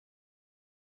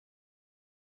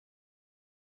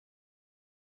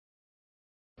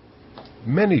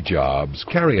Many jobs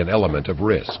carry an element of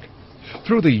risk.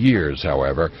 Through the years,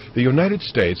 however, the United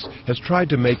States has tried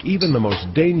to make even the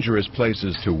most dangerous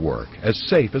places to work as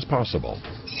safe as possible.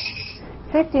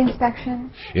 Safety inspection.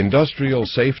 Industrial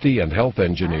safety and health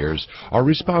engineers are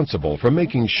responsible for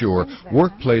making sure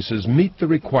workplaces meet the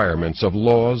requirements of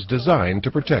laws designed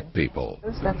to protect people.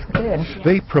 That's good.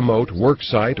 They promote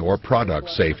worksite or product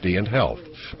safety and health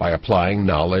by applying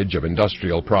knowledge of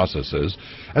industrial processes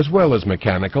as well as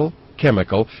mechanical,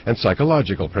 chemical, and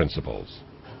psychological principles.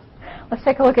 Let's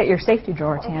take a look at your safety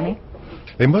drawer, Tammy.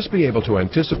 They must be able to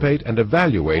anticipate and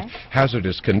evaluate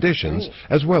hazardous conditions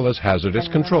as well as hazardous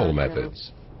control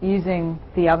methods. Using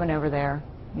the oven over there,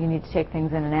 you need to take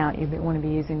things in and out. You want to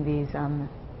be using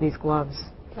these gloves.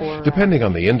 Depending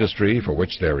on the industry for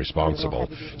which they're responsible,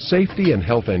 safety and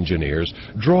health engineers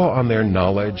draw on their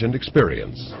knowledge and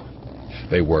experience.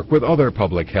 They work with other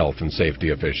public health and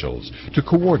safety officials to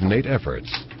coordinate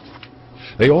efforts.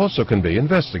 They also can be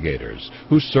investigators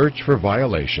who search for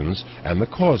violations and the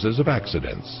causes of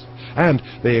accidents. And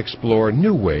they explore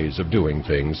new ways of doing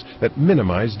things that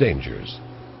minimize dangers.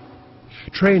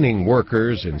 Training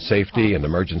workers in safety and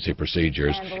emergency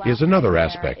procedures is another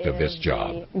aspect of this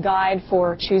job. Guide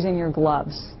for choosing your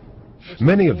gloves.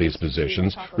 Many of these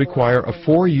positions require a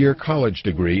 4-year college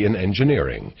degree in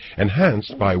engineering,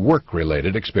 enhanced by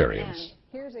work-related experience.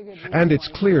 And it's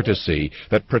clear to see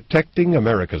that protecting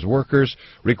America's workers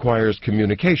requires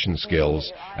communication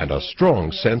skills and a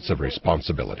strong sense of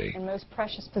responsibility. The most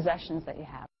precious possessions that you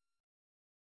have.